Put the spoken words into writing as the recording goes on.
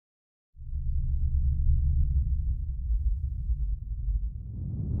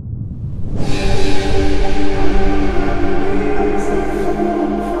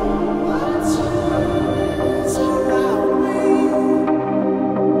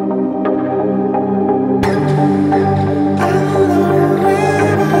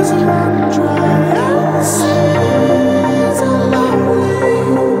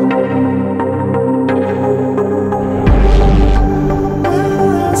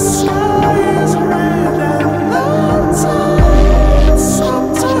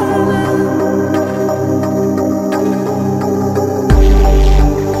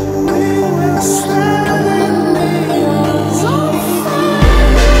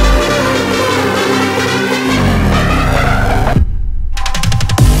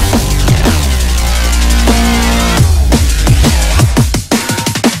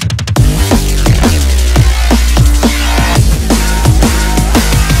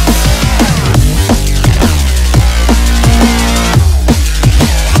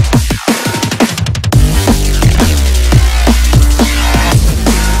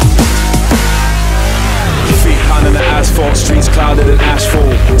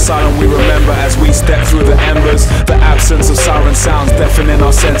step through the embers. The absence of siren sounds deafening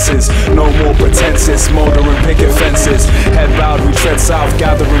our senses. No more pretenses, smouldering picket fences. Head bowed, we tread south,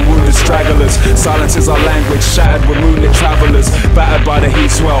 gathering wounded stragglers. Silence is our language, shattered with moonlit travelers. Battered by the heat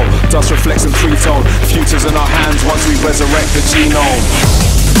swell, dust reflects in three-tone. Futures in our hands once we resurrect the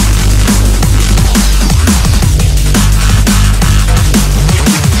genome.